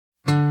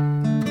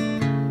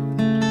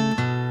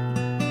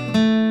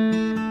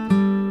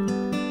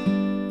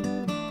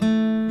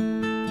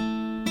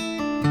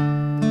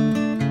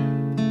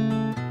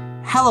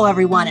Hello,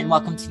 everyone, and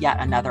welcome to yet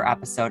another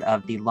episode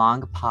of the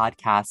Long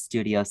Podcast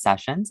Studio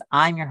Sessions.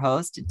 I'm your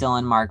host,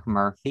 Dylan Mark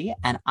Murphy,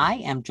 and I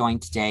am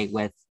joined today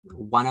with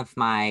one of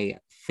my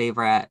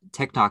favorite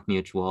TikTok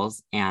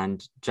mutuals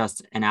and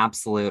just an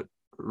absolute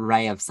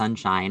ray of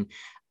sunshine,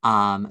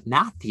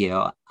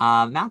 Matthew.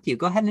 Matthew,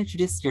 go ahead and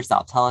introduce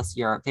yourself. Tell us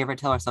your favorite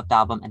Taylor Swift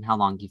album and how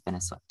long you've been a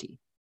Swiftie.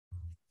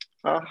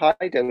 Hi,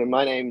 Dylan.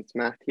 My name's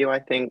Matthew. I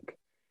think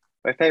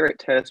my favorite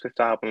Taylor Swift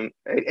album,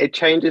 it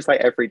changes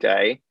like every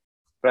day,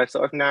 but I've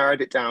sort of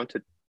narrowed it down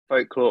to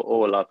Folklore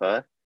or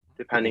Lover,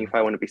 depending if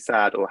I want to be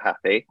sad or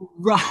happy.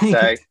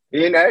 Right.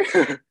 So,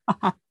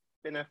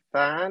 been a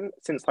fan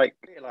since I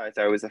realized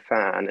I was a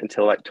fan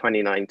until like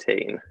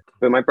 2019.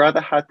 But my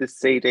brother had this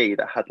CD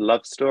that had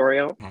Love Story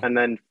on, and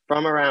then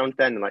from around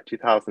then, like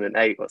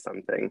 2008 or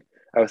something,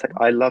 I was like,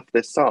 I love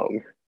this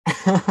song.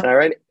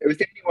 And it was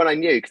the only one I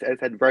knew because it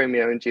said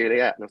Romeo and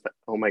Juliet, and I was like,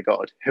 oh my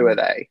God, who are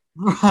they?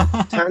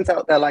 Turns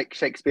out they're like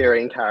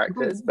Shakespearean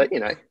characters, but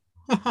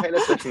Taylor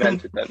Swift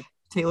invented them.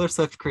 Taylor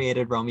Swift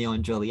created Romeo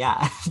and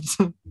Juliet.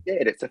 She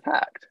did, it's a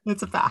fact.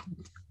 It's a fact.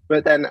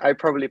 But then I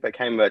probably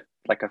became a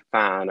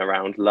fan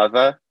around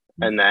Lover,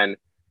 and then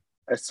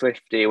a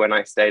Swiftie when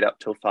I stayed up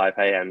till 5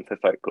 a.m. for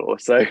Folklore.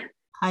 So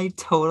I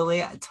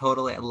totally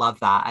love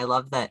that. I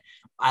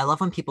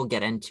love when people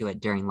get into it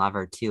during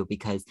Lover too,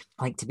 because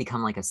like to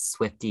become like a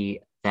Swiftie,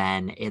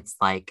 then it's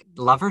like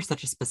Lover's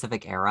such a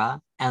specific era,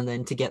 and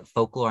then to get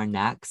Folklore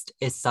next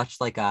is such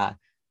like a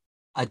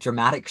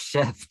dramatic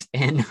shift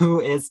in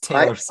who is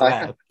Taylor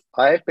Swift.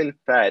 I've been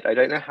fed. I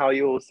don't know how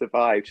you all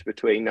survived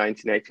between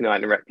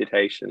 1989 and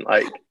Reputation.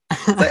 Like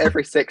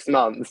every 6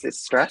 months,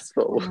 it's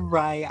stressful.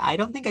 Right. I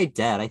don't think I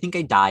did. I think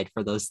I died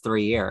for those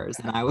 3 years.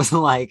 And I was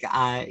like,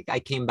 I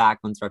came back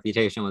once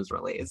Reputation was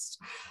released.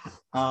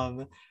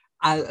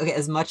 Okay,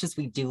 as much as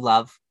we do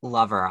love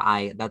Lover,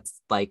 that's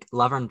like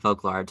Lover and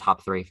Folklore are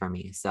top 3 for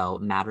me. So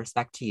mad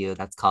respect to you.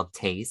 That's called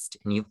Taste,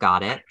 and you've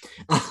got it.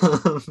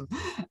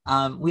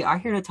 We are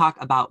here to talk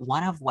about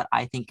one of what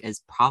I think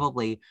is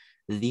probably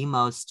the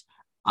most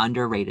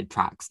underrated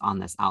tracks on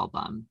this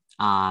album,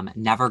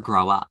 Never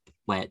Grow Up,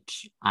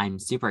 which I'm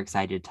super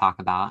excited to talk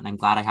about, and I'm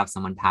glad I have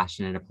someone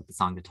passionate about the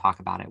song to talk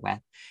about it with.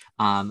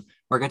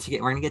 We're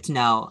gonna get to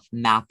know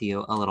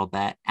Matthew a little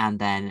bit, and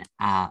then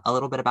a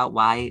little bit about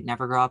why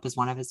Never Grow Up is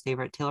one of his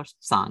favorite Taylor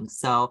Swift songs.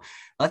 So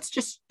let's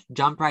just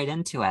jump right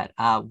into it.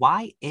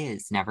 Why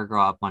is Never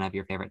Grow Up one of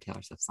your favorite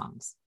Taylor Swift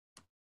songs?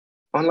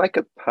 On like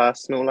a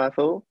personal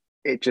level,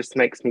 it just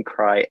makes me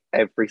cry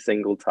every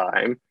single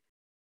time.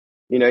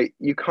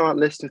 You can't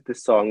listen to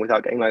this song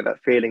without getting like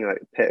that feeling like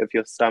the pit of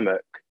your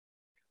stomach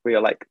where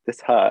you're like,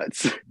 this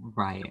hurts.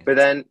 Right. But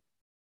then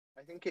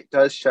I think it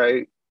does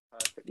show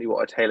perfectly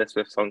what a Taylor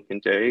Swift song can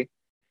do.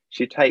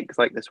 She takes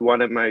like this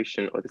one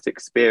emotion or this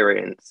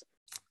experience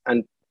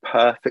and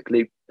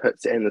perfectly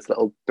puts it in this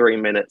little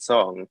 3-minute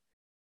song.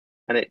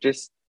 And it's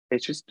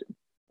just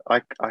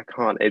I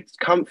can't, it's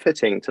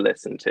comforting to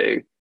listen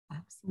to.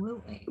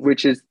 Absolutely.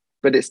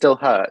 But it still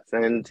hurts.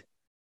 And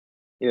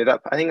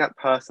that I think that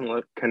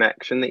personal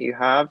connection that you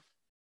have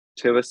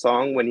to a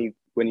song when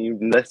you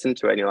listen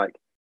to it and you're like,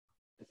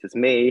 this is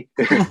me.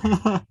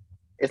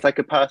 It's like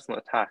a personal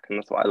attack, and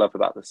that's what I love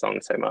about the song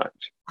so much.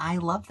 I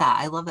love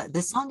that.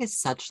 This song is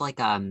such like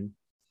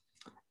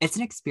it's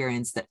an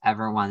experience that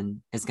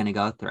everyone is going to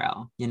go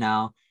through.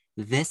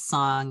 This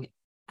song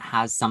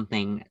has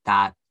something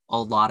that a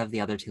lot of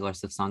the other Taylor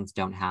Swift songs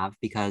don't have,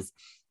 because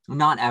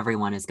not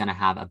everyone is going to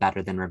have a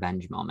Better Than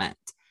Revenge moment.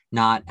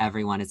 Not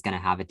everyone is going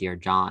to have a Dear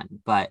John,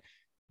 but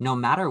no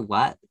matter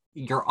what,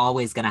 you're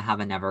always going to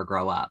have a Never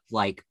Grow Up.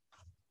 Like,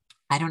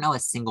 I don't know a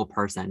single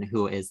person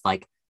who is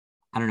like,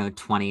 I don't know,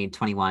 20,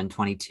 21,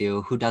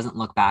 22, who doesn't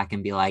look back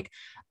and be like,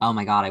 oh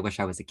my God, I wish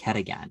I was a kid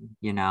again.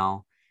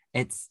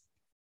 It's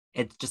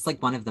just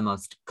like one of the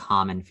most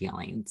common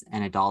feelings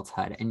in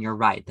adulthood. And you're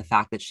right. The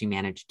fact that she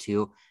managed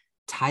to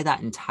tie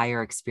that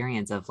entire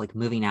experience of like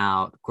moving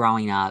out,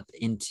 growing up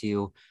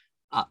into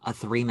a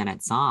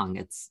 3-minute song,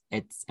 it's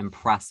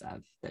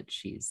impressive that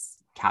she's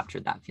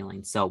captured that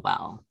feeling so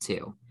well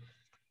too.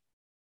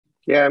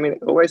 Yeah, I mean,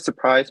 it always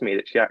surprised me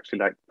that she actually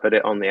like put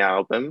it on the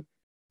album.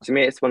 To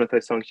me, it's one of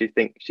those songs you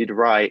think she'd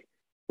write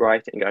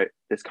it and go,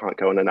 this can't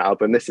go on an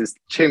album, this is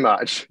too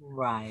much.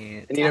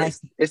 Right. And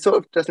it sort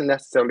of doesn't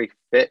necessarily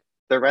fit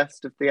the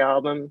rest of the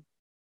album,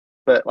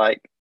 but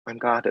like, I'm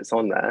glad it's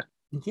on there.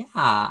 Yeah,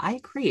 I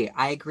agree.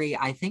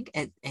 I think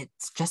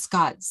it's just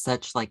got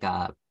such like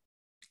a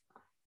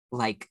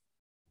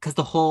because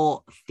the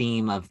whole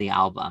theme of the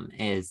album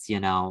is,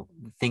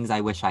 things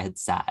I wish I had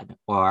said,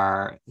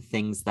 or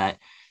things that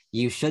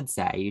you should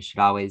say. You should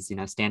always,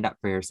 stand up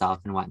for yourself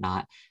and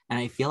whatnot. And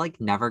I feel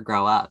like Never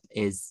Grow Up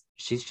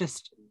she's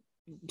just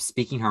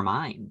speaking her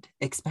mind,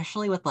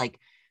 especially with like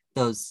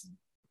the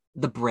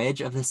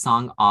bridge of the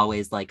song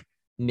always like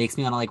makes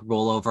me want to like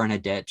roll over in a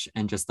ditch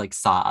and just like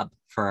sob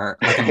for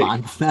like a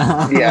month.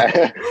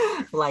 Yeah.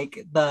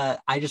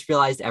 I just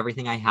realized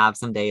everything I have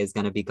someday is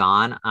going to be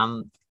gone.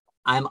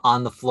 I'm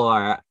on the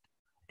floor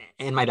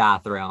in my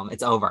bathroom.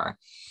 It's over.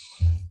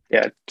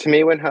 Yeah, to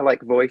me, when her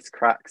like voice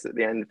cracks at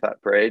the end of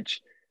that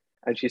bridge,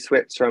 and she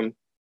switched from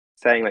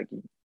saying like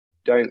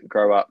don't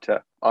grow up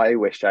to I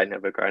wish I'd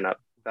never grown up.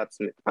 That's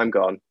I'm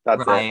gone.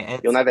 That's Right.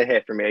 it. You'll never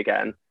hear from me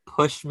again.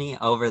 Push me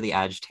over the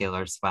edge,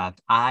 Taylor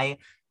Swift. I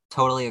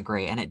totally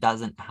agree. And it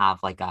doesn't have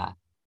like a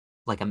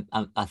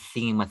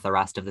theme with the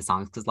rest of the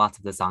songs, because lots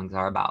of the songs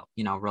are about,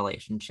 you know,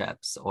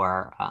 relationships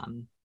or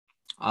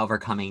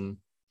overcoming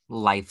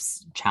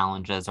life's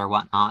challenges or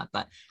whatnot.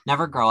 But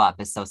Never Grow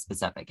Up is so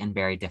specific and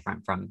very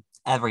different from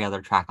every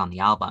other track on the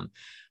album,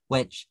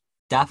 which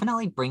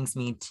definitely brings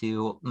me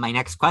to my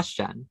next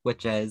question,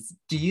 which is,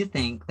 do you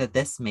think that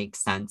this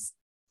makes sense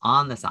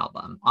on this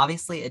album?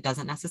 Obviously, it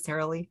doesn't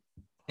necessarily,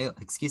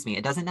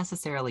 it doesn't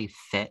necessarily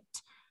fit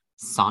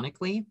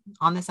sonically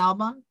on this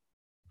album,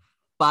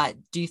 but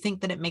do you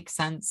think that it makes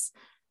sense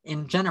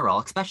in general,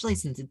 especially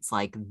since it's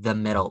like the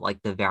middle,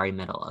 like the very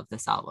middle of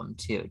this album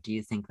too? Do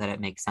you think that it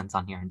makes sense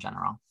on here in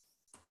general?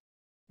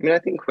 I mean, I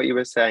think what you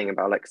were saying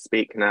about like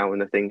Speak Now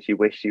and the things you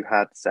wish you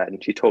had said,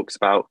 and she talks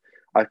about,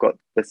 I've got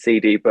the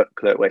CD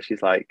booklet where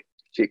she's like,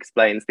 she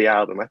explains the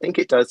album. I think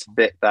it does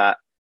fit that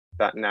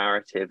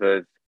narrative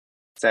of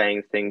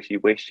saying things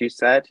you wish you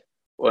said.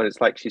 Or it's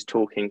like she's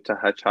talking to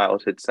her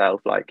childhood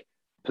self, like,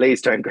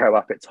 please don't grow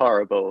up, it's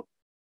horrible.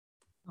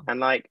 And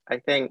like, I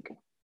think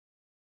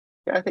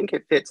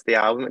it fits the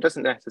album. It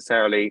doesn't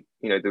necessarily,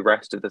 you know, the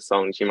rest of the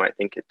songs you might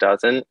think it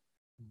doesn't.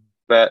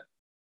 But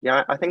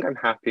yeah, I think I'm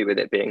happy with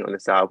it being on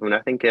this album. And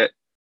I think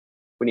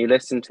when you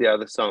listen to the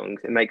other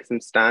songs, it makes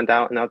them stand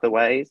out in other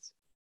ways.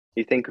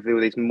 You think of all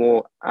these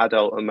more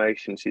adult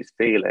emotions she's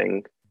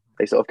feeling,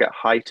 they sort of get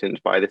heightened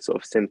by this sort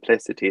of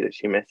simplicity that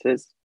she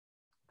misses.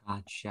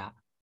 Gotcha.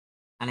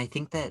 And I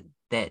think that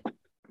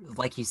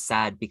like you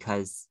said,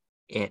 because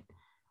it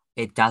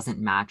doesn't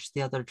match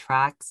the other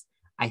tracks,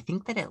 I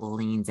think that it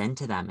leans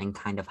into them and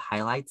kind of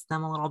highlights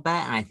them a little bit.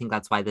 And I think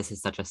that's why this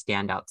is such a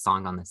standout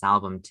song on this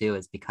album too,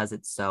 is because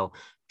it's so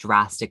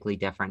drastically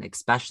different,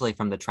 especially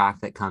from the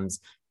track that comes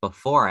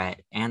before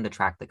it and the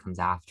track that comes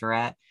after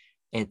it.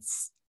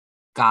 It's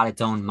got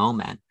its own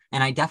moment.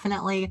 And I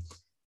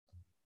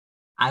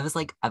was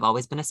like, I've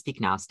always been a Speak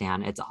Now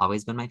stan. It's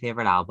always been my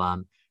favorite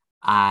album.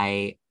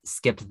 I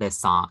skipped this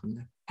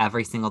song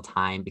every single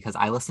time because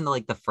I listened to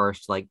like the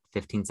first like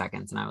 15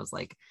 seconds and I was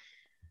like,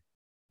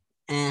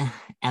 eh.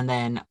 And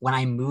then when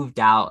I moved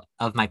out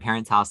of my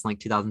parents' house in like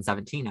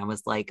 2017, I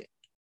was like,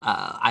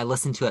 I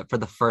listened to it for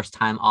the first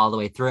time all the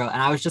way through.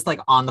 And I was just like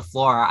on the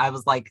floor. I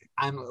was like,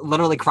 I'm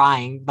literally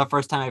crying the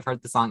first time I've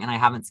heard the song. And I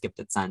haven't skipped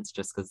it since,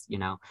 just because, you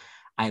know,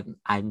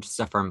 I'm just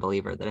a firm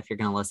believer that if you're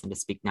going to listen to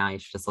Speak Now, you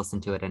should just listen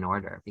to it in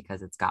order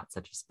because it's got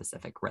such a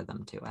specific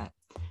rhythm to it.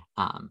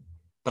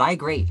 But I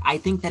agree. I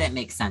think that it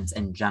makes sense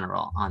in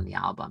general on the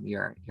album.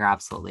 You're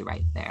absolutely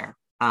right there.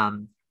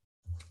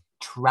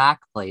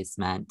 Track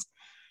placement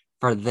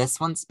for this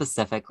one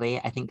specifically,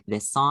 I think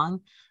this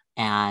song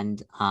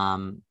and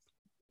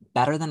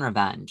Better Than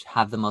Revenge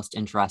have the most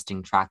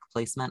interesting track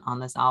placement on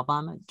this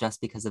album, just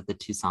because of the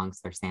two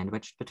songs they're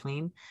sandwiched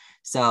between.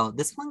 So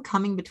this one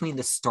coming between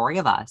The Story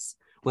of Us,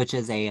 which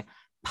is a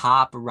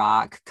pop,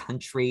 rock,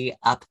 country,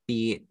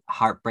 upbeat,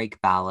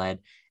 heartbreak ballad,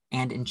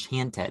 and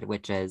Enchanted,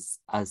 which is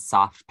a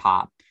soft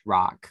pop,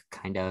 rock,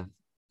 kind of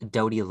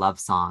doty love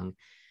song.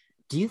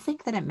 Do you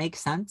think that it makes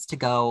sense to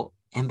go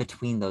in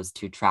between those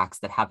two tracks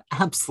that have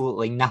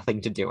absolutely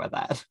nothing to do with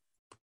it?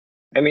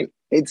 I mean,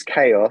 it's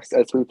chaos,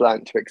 as we've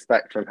learned to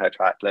expect from her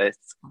track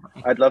lists.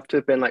 I'd love to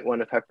have been like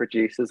one of her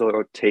producers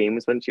or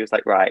teams when she was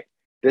like, right,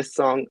 this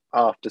song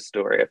after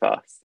Story of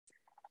Us.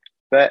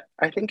 But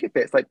I think it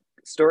fits. Like,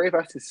 Story of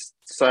Us is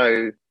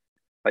so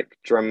like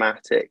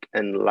dramatic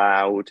and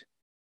loud,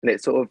 and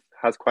it sort of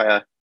has quite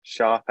a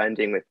sharp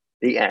ending with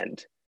the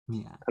end.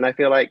 Yeah. And I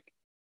feel like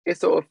it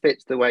sort of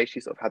fits the way she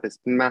sort of had this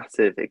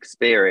massive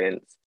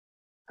experience.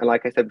 And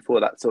like I said before,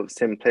 that sort of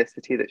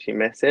simplicity that she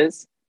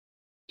misses.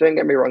 Don't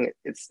get me wrong,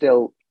 it's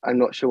still, I'm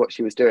not sure what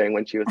she was doing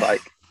when she was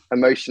like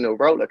emotional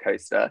roller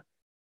coaster,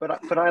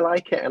 but I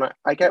like it, and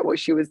I get what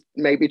she was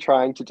maybe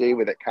trying to do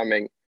with it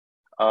coming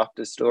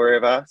after Story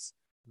of Us.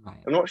 Right.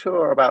 I'm not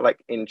sure about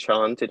like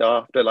Enchanted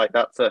after, like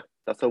that's a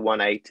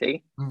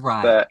 180,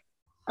 right, but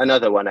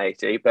another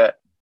 180, but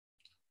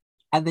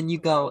and then you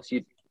go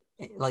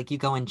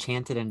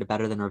Enchanted into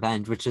Better Than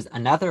Revenge, which is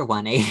another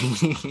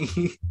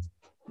 180.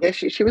 Yeah,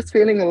 she was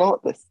feeling a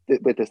lot with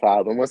this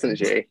album, wasn't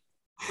she?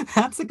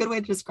 That's a good way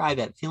to describe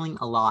it. Feeling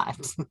a lot.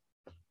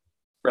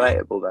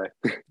 Relatable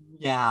though.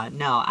 Yeah,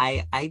 no,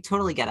 I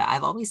totally get it.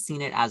 I've always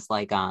seen it as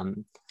like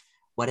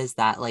what is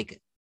that? Like,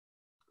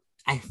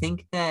 I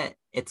think that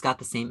it's got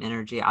the same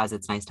energy as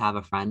It's Nice to Have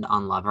a Friend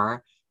on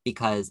Lover,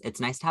 because It's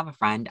Nice to Have a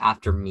Friend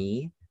After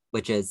Me,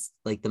 which is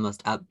like the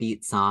most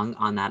upbeat song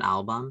on that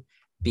album,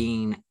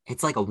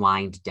 it's like a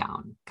wind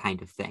down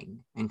kind of thing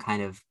and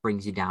kind of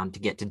brings you down to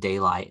get to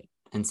daylight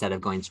instead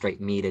of going straight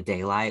me to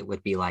daylight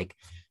would be like,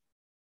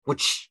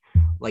 which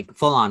like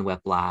full on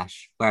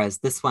whiplash. Whereas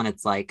this one,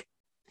 it's like,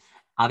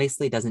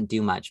 obviously doesn't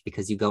do much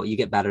because you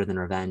get Better Than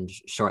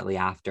Revenge shortly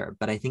after.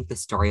 But I think The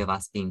Story of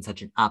Us being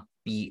such an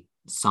upbeat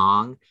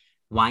song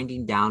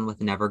winding down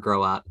with Never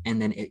Grow Up,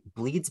 and then it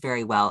bleeds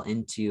very well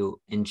into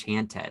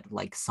Enchanted,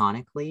 like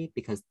sonically,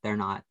 because they're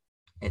not,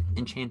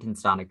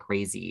 Enchanted's not a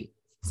crazy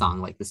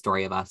song like The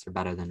Story of Us or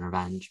Better Than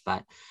Revenge,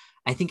 but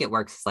I think it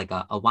works like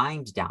a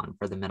wind down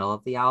for the middle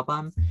of the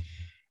album.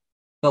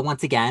 But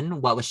once again,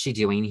 what was she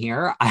doing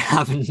here? I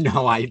have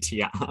no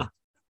idea.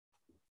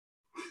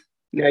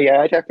 No,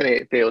 yeah, it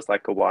definitely feels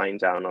like a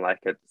wind down or like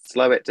a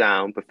slow it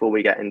down before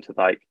we get into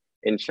like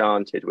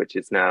Enchanted, which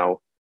is now,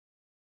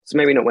 so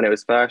maybe not when it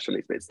was first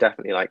released, but it's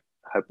definitely like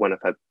one of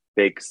her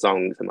big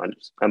songs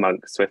amongst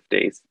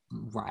Swifties.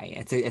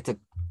 Right. It's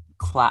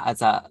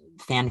a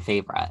fan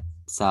favorite.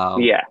 So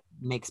Yeah.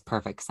 makes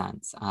perfect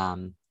sense.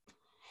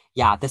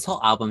 Yeah, this whole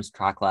album's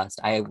track list,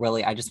 I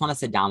just want to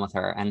sit down with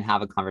her and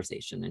have a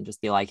conversation and just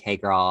be like, hey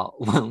girl,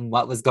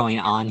 what was going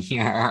on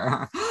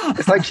here?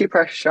 It's like she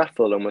pressed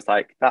shuffle and was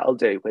like, that'll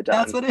do, we're done.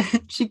 That's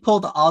what she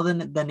pulled all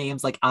the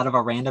names like out of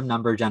a random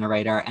number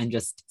generator and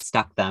just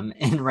stuck them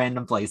in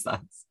random places.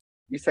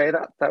 You say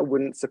that? That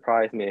wouldn't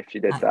surprise me if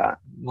she did that.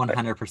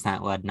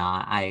 100% would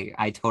not.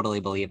 I totally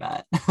believe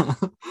it.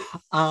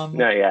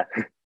 No, yeah.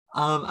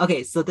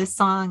 Okay, so this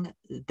song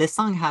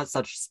has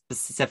such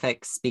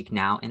specific speak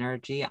now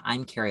energy.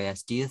 I'm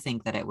curious, do you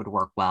think that it would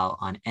work well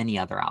on any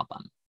other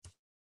album?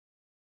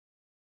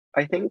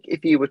 I think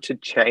if you were to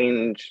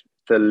change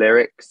the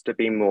lyrics to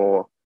be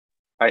more,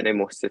 I don't know,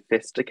 more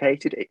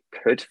sophisticated, it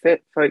could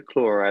fit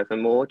Folklore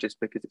Evermore just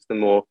because it's the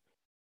more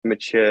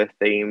mature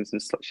themes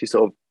and she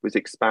sort of was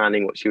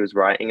expanding what she was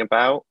writing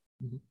about.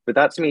 Mhm. But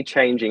that's me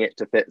changing it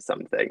to fit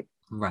something.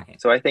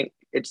 Right. So I think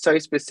it's so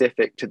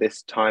specific to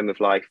this time of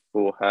life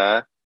for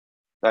her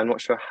that I'm not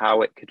sure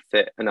how it could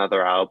fit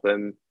another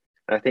album.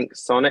 And I think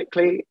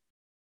sonically,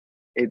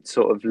 it's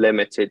sort of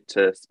limited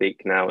to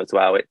Speak Now as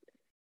well.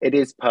 It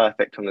is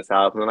perfect on this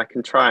album, and I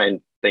can try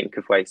and think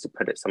of ways to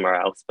put it somewhere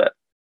else, but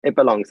it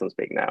belongs on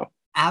Speak Now.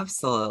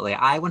 Absolutely.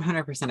 I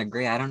 100%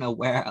 agree. I don't know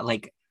where,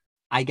 like,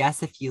 I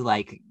guess if you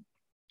like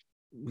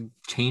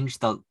change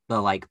the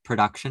like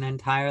production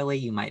entirely,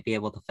 you might be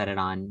able to fit it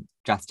on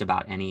just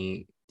about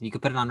any. You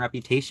could put it on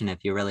Reputation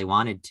if you really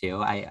wanted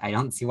to. I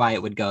don't see why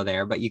it would go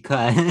there, but you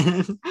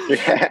could.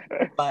 Yeah.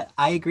 But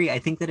I agree. I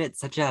think that it's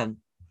such a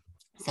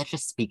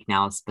Speak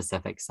Now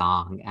specific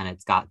song, and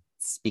it's got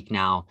Speak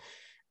Now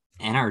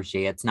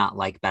energy. It's not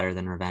like Better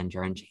Than Revenge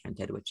or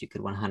Enchanted, which you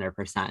could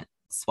 100%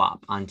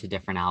 swap onto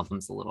different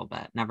albums a little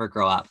bit. Never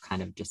Grow Up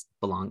kind of just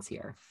belongs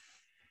here.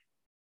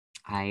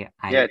 I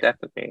Yeah,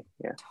 definitely.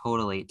 Yeah.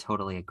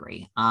 totally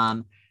agree.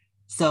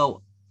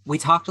 So we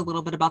talked a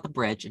little bit about the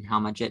bridge and how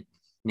much it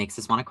makes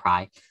us want to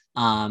cry.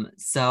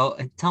 So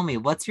tell me,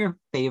 what's your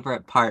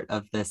favorite part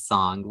of this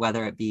song,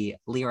 whether it be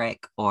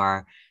lyric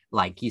or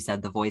like you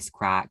said, the voice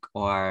crack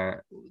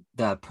or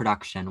the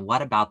production?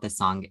 What about this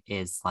song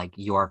is like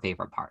your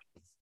favorite part?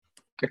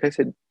 Okay,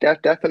 so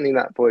definitely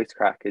that voice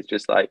crack is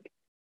just like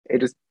it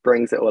just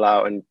brings it all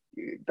out, and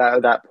that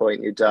at that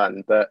point you're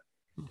done. But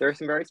there are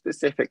some very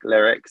specific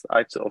lyrics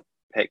I've sort of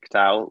picked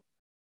out,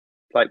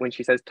 like when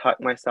she says "tuck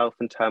myself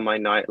and turn my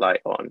nightlight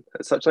on."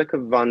 It's such like a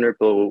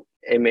vulnerable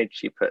image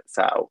she puts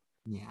out,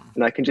 Yeah.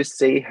 and I can just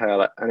see her,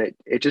 like, and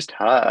it just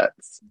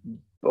hurts.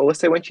 But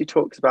also when she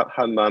talks about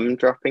her mum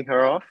dropping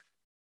her off,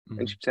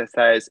 and Mhm. she just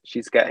says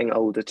she's getting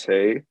older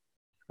too,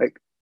 like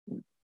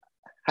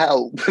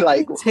help,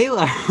 like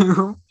Taylor.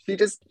 she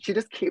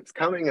just keeps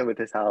coming in with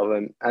this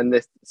album, and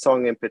this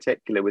song in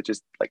particular was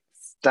just like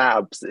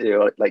stabs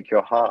you like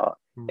your heart.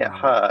 It Right.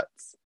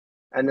 hurts.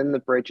 And then the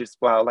bridge as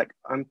well. Like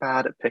I'm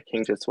bad at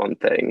picking just one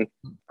thing.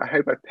 I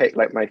hope I picked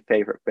like my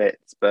favorite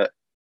bits, but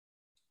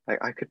like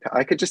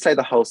I could just say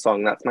the whole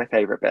song. That's my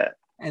favorite bit.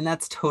 And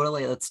that's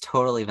totally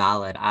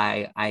valid.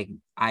 I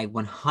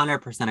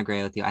 100%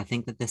 agree with you. I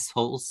think that this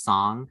whole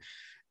song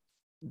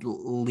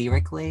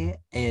lyrically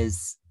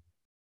is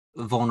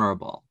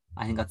vulnerable.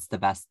 I think that's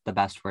the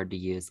best word to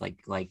use.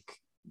 Like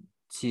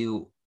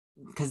to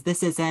because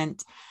this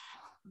isn't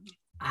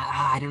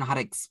I don't know how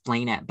to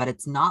explain it, but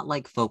it's not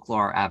like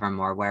Folklore or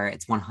Evermore where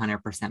it's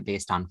 100%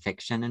 based on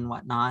fiction and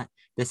whatnot.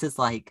 This is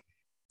like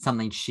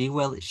something she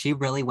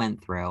really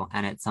went through,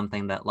 and it's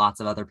something that lots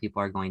of other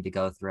people are going to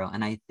go through.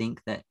 And I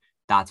think that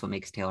that's what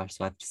makes Taylor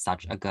Swift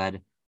such a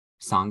good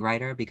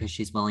songwriter, because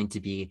she's willing to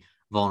be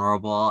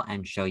vulnerable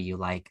and show you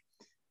like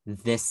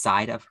this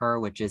side of her,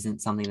 which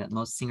isn't something that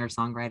most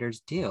singer-songwriters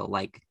do.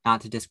 Like,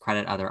 not to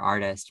discredit other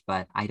artists,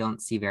 but I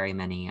don't see very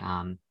many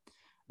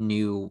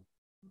new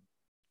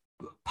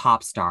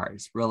pop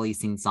stars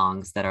releasing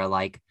songs that are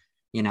like,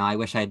 I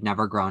wish I'd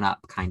never grown up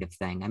kind of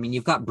thing. I mean,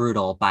 you've got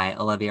Brutal by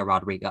Olivia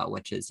Rodrigo,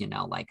 which is,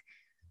 like,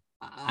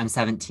 I'm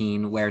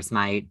 17, where's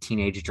my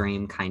teenage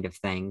dream kind of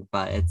thing.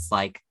 But it's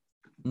like,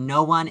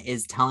 no one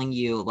is telling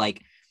you,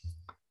 like,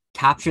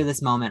 capture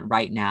this moment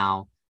right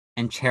now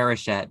and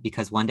cherish it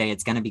because one day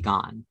it's going to be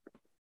gone.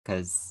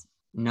 Because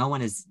no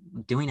one is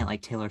doing it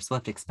like Taylor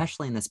Swift,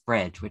 especially in this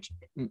bridge, which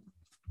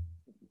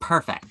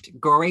perfect,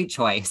 great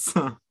choice.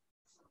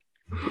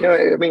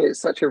 I mean, it's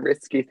such a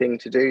risky thing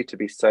to do to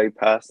be so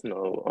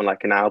personal on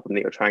like an album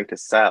that you're trying to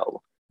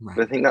sell. But I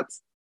Right. think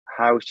that's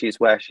how she's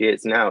where she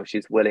is now.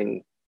 She's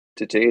willing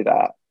to do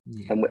that.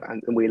 Yeah.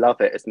 And we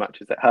love it as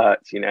much as it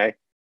hurts,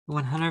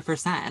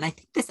 100%. And I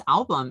think this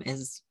album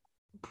is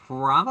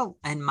probably,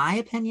 in my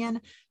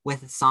opinion,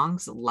 with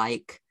songs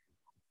like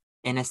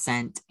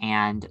Innocent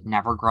and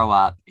Never Grow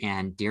Up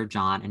and Dear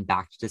John and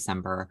Back to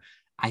December,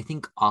 I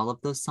think all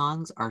of those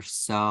songs are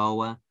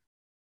so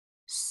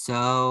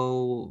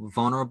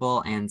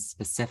vulnerable and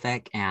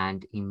specific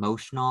and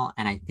emotional.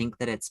 And I think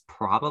that it's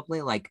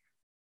probably like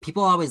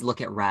people always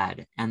look at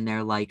Red and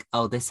they're like,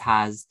 oh, this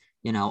has,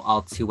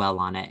 All Too Well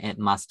on it. It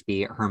must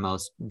be her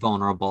most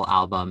vulnerable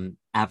album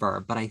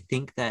ever. But I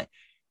think that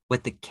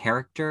with the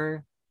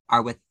character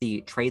or with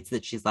the traits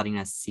that she's letting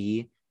us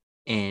see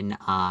in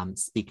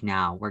Speak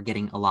Now, we're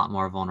getting a lot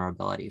more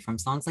vulnerability from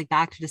songs like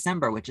Back to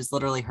December, which is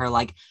literally her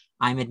like,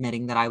 I'm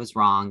admitting that I was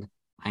wrong.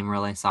 I'm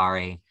really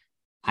sorry.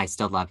 I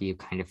still love you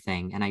kind of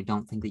thing. And I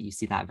don't think that you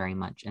see that very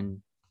much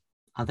in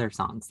other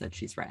songs that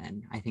she's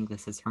written. I think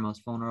this is her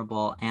most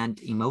vulnerable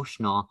and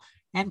emotional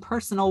and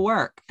personal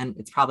work. And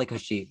it's probably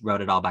because she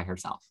wrote it all by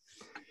herself.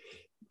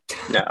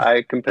 No,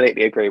 I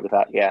completely agree with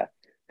that. Yeah.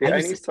 The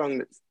only song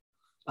that's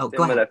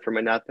similar from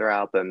another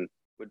album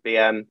would be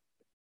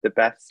The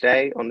Best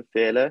Day on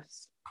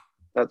Fearless.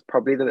 That's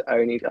probably the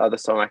only other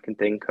song I can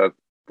think of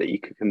that you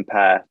could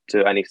compare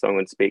to any song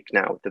on Speak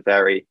Now with the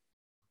very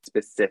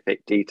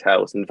specific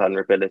details and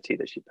vulnerability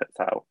that she puts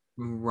out.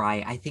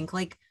 Right. I think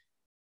like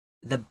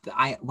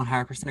I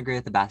 100% agree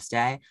with The Best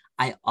Day.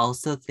 I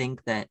also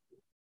think that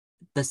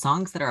the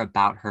songs that are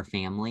about her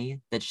family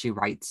that she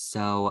writes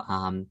so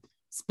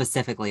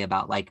specifically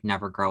about, like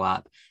Never Grow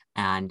Up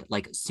and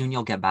like Soon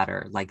You'll Get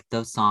Better, like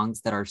those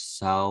songs that are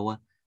so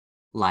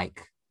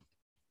like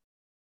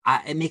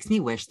it makes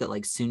me wish that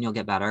like Soon You'll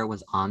Get Better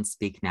was on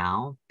Speak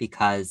Now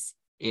because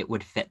it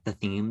would fit the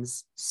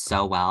themes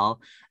so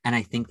well. And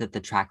I think that the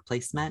track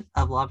placement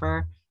of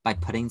Lover by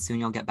putting Soon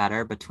You'll Get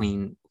Better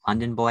between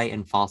London Boy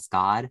and False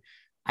God,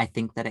 I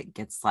think that it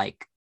gets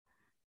like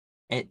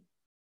it,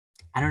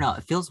 I don't know,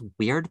 it feels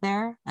weird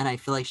there. And I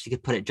feel like she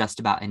could put it just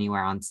about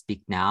anywhere on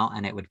Speak Now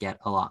and it would get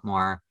a lot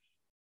more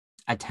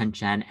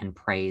attention and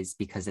praise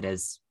because it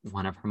is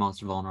one of her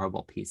most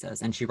vulnerable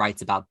pieces. And she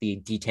writes about the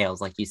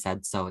details, like you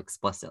said, so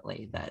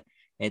explicitly that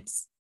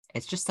it's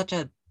just such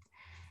a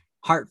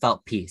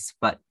heartfelt piece,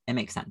 but it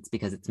makes sense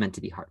because it's meant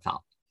to be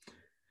heartfelt.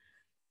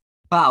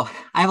 Wow,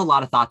 I have a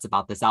lot of thoughts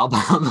about this album.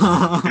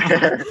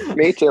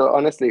 Me too.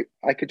 Honestly,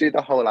 I could do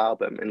the whole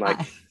album in like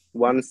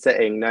one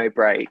sitting, no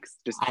breaks,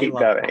 just keep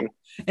going.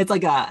 That. It's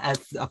like a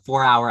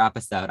 4-hour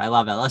episode. I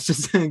love it. Let's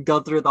just go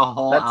through the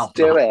whole album. Let's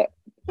do it.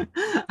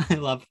 I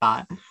love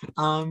that.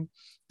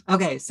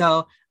 Okay,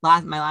 so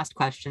my last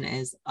question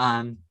is,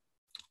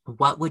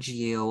 what would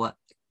you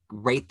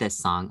rate this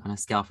song on a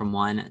scale from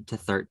 1 to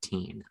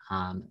 13?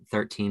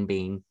 13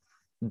 being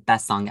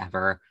best song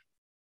ever,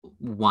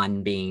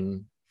 1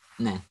 being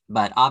meh.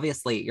 But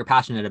obviously you're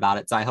passionate about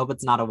it, so I hope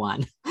it's not a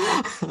 1.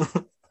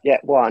 Yeah,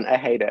 1. I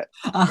hate it.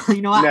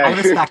 You know what? No. I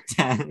respect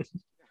it.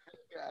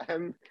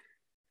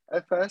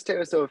 At first I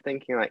was sort of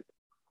thinking like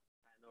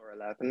 10 or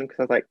 11 because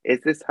I was like,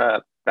 is this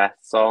her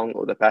best song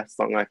or the best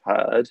song I've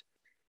heard?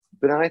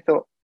 But then I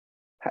thought,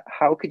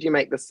 how could you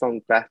make the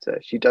song better?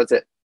 She does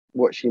it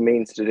what she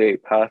means to do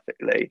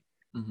perfectly.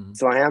 Mm-hmm.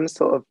 So I am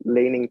sort of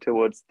leaning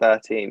towards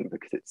 13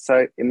 because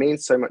it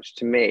means so much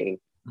to me,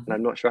 mm-hmm. and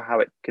I'm not sure how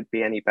it could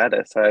be any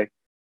better. So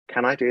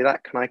can I do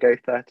that? Can I go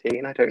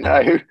 13? I don't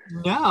know.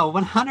 No,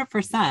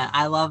 100%.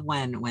 I love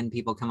when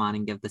people come on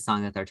and give the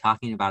song that they're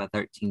talking about a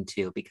 13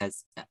 too,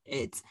 because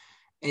it's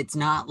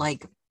not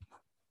like,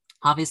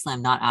 obviously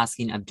I'm not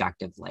asking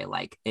objectively,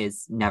 like,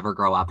 is Never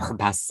Grow Up her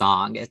best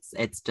song?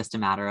 It's just a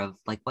matter of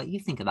like what you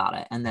think about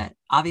it. And that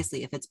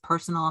obviously if it's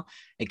personal,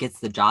 it gets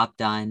the job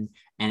done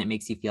and it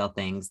makes you feel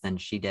things, then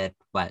she did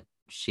what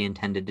she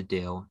intended to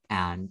do.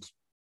 And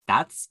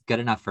that's good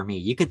enough for me.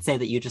 You could say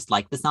that you just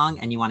like the song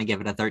and you want to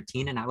give it a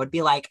 13 and I would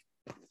be like,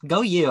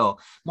 go you.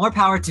 More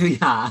power to you.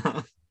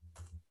 Cool.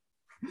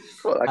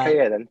 Okay,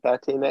 yeah, then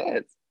 13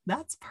 it is.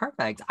 That's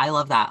perfect. I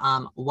love that.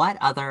 What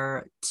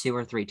other 2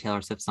 or 3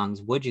 Taylor Swift songs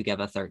would you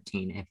give a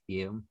 13 if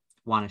you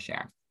want to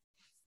share?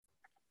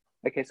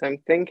 Okay, so I'm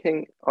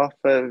thinking off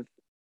of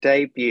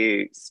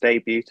debut, Stay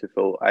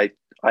Beautiful. I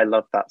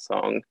love that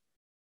song.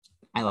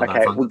 I love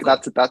that song. Well,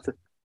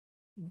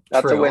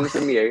 that's a win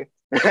from you.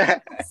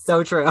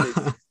 So true.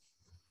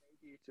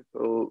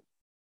 Beautiful,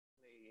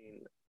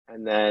 clean,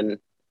 and then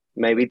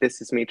maybe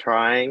This Is Me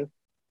Trying.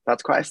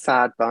 That's quite a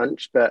sad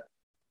bunch, but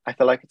I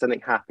feel like it's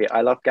something happy. I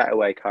love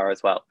Getaway Car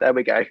as well. There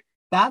we go.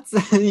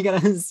 That's you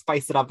gotta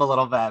spice it up a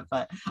little bit,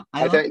 but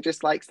I don't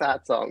just like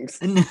sad songs.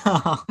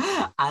 No,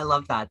 I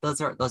love that. Those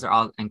are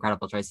all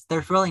incredible choices.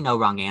 There's really no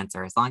wrong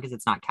answer as long as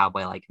it's not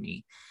Cowboy Like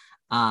Me.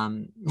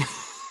 I'm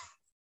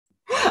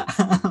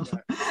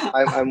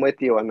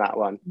with you on that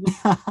one.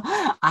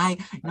 I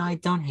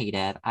don't hate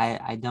it.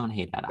 I don't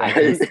hate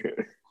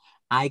it.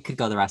 I could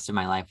go the rest of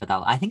my life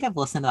without. I think I've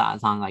listened to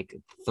that song like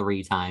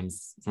 3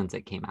 times since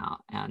it came out,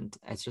 and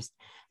it's just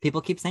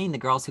people keep saying the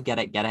girls who get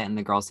it, and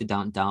the girls who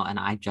don't, and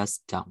I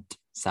just don't.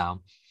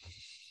 So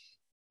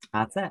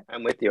that's it.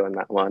 I'm with you on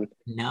that one.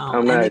 No,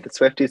 oh no, the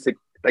Swifties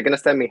They're gonna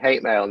send me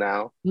hate mail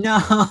now. No,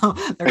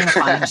 they're gonna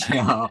find you.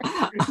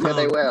 Yeah,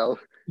 they will.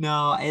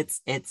 No,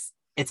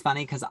 it's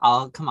funny because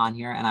I'll come on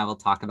here and I will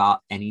talk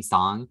about any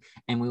song,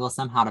 and we will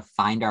somehow to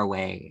find our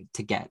way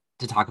to get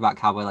to talk about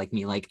Cowboy Like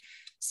Me, like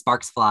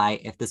Sparks Fly,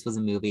 If This Was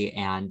a Movie,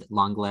 and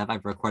Long Live.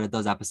 I've recorded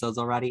those episodes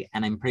already,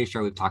 and I'm pretty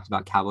sure we've talked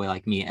about Cowboy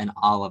Like Me in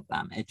all of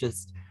them. It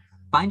just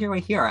find your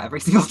way here every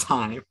single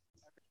time.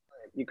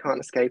 You can't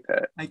escape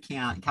it. I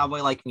can't.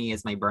 Cowboy Like Me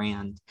is my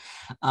brand.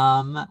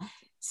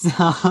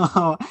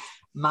 So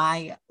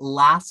my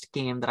last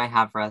game that I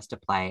have for us to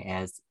play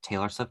is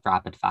Taylor Swift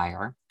Rapid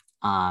Fire.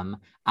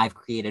 I've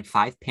created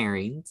 5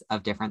 pairings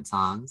of different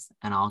songs,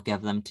 and I'll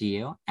give them to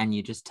you, and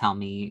you just tell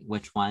me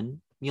which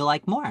one you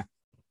like more.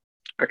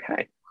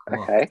 Okay.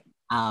 Cool. Okay.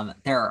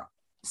 They're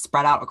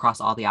spread out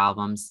across all the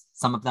albums.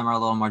 Some of them are a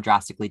little more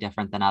drastically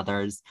different than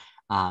others.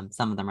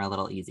 Some of them are a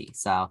little easy.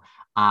 So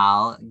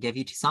I'll give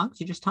you 2 songs.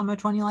 You just tell me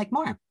which one you like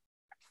more.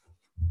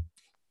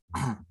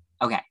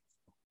 Okay.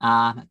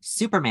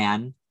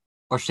 Superman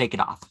or Shake It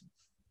Off?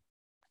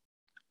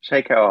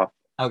 Shake It Off.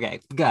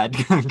 Okay, good.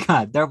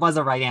 There was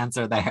a right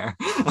answer there.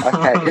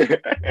 Okay.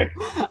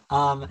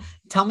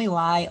 Tell Me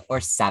Why or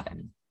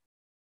Seven?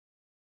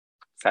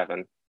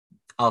 7.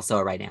 Also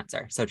a right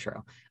answer. So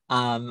true.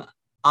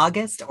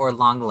 August or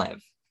Long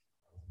Live?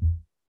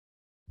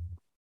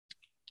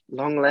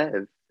 Long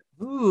Live.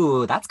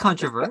 Ooh, that's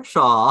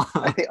controversial.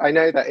 I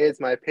know that is.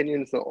 My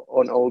opinions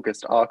on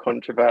August are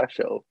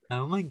controversial.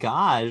 Oh my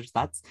gosh,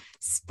 that's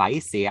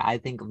spicy. I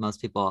think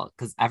most people,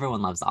 because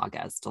everyone loves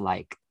August,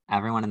 like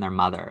everyone and their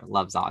mother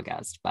loves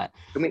August, but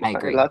I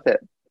agree. I love it.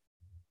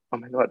 Oh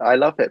my God, I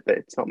love it, but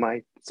it's not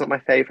my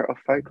favorite of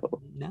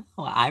Folklore. No,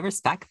 I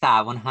respect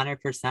that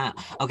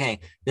 100%. Okay,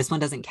 this one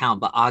doesn't count,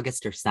 but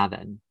August or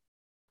Seven?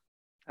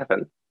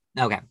 7.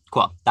 Okay,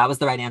 cool. That was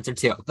the right answer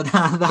too. But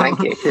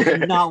Thank you.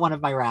 Not one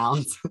of my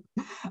rounds.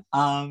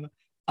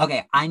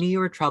 Okay, I Knew You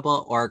Were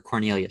Trouble or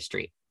Cornelia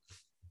Street?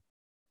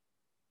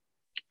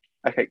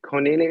 Okay,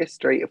 Cornelia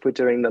Street if we're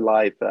doing the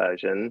live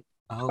version.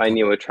 Okay. I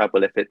Knew You Were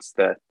Trouble if it's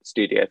the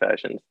studio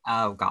version.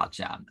 Oh,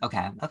 gotcha.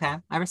 Okay.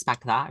 I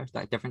respect that. I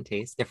respect different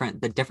tastes,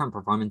 different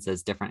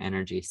performances, different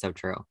energy. So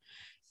true.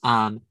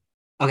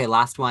 Okay,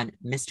 last one.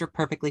 Mr.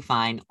 Perfectly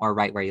Fine or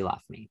Right Where You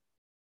Left Me?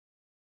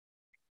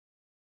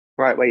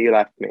 Right Where You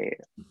Left Me,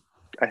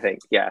 I think.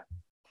 Yeah.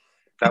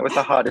 That was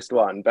the hardest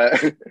one,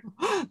 but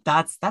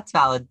that's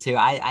valid too.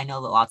 I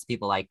know that lots of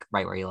people like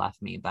Right Where You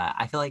Left Me, but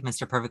I feel like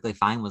Mr. Perfectly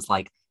Fine was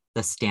like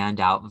the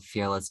standout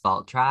Fearless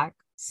Vault track.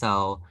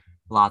 So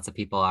lots of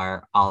people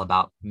are all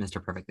about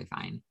Mr. Perfectly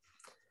Fine.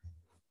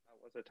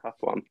 That was a tough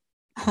one.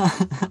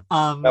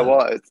 That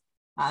was.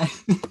 I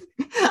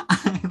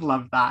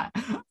love that.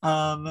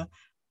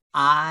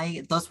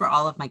 Those were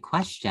all of my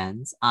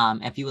questions.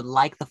 If you would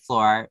like the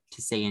floor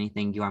to say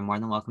anything, you are more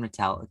than welcome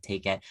to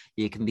take it.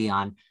 You can be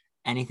on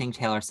anything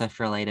Taylor Swift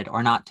related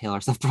or not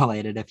Taylor Swift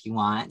related if you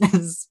want.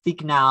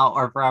 Speak now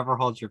or forever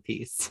hold your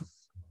peace.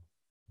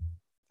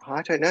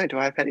 I don't know. Do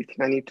I have anything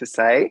I need to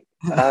say?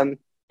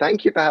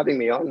 Thank you for having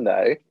me on,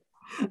 though.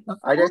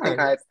 I don't think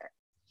I have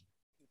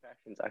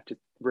confessions. I've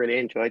just really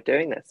enjoyed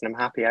doing this, and I'm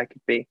happy I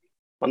could be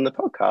on the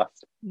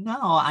podcast. No,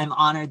 I'm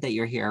honored that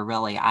you're here.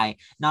 Really, I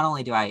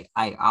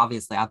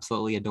obviously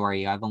absolutely adore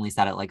you. I've only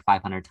said it like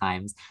 500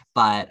 times,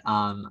 but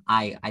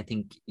I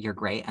think you're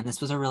great, and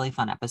this was a really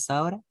fun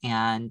episode,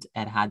 and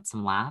it had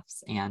some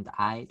laughs, and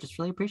I just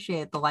really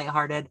appreciate the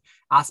lighthearted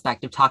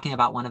aspect of talking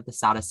about one of the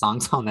saddest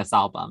songs on this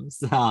album.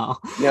 So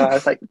yeah, I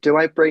was like, do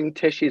I bring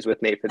tissues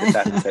with me for this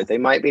episode? They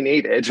might be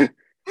needed.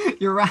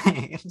 You're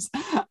right.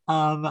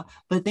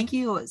 But thank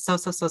you so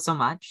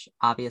much,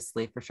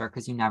 obviously, for sure,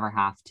 because you never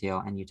have to,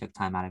 and you took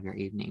time out of your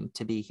evening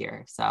to be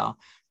here. So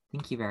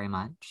thank you very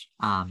much.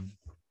 I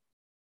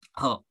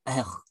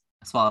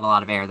swallowed a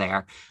lot of air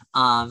there.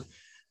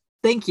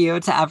 Thank you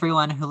to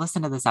everyone who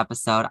listened to this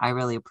episode. I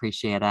really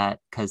appreciate it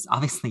because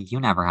obviously you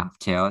never have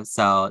to.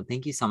 So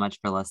thank you so much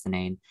for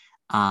listening.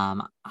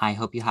 I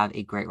hope you have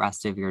a great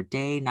rest of your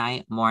day,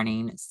 night,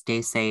 morning.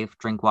 Stay safe,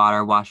 drink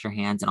water, wash your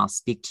hands, and I'll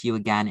speak to you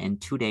again in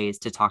 2 days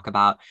to talk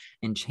about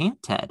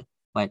Enchanted,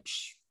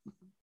 which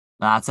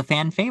that's a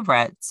fan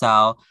favorite.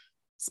 So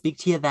speak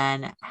to you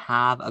then.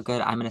 Have a good,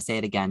 I'm going to say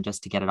it again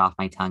just to get it off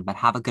my tongue, but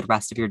have a good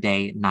rest of your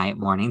day, night,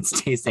 morning.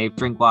 Stay safe,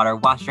 drink water,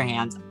 wash your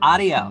hands.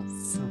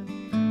 Adios.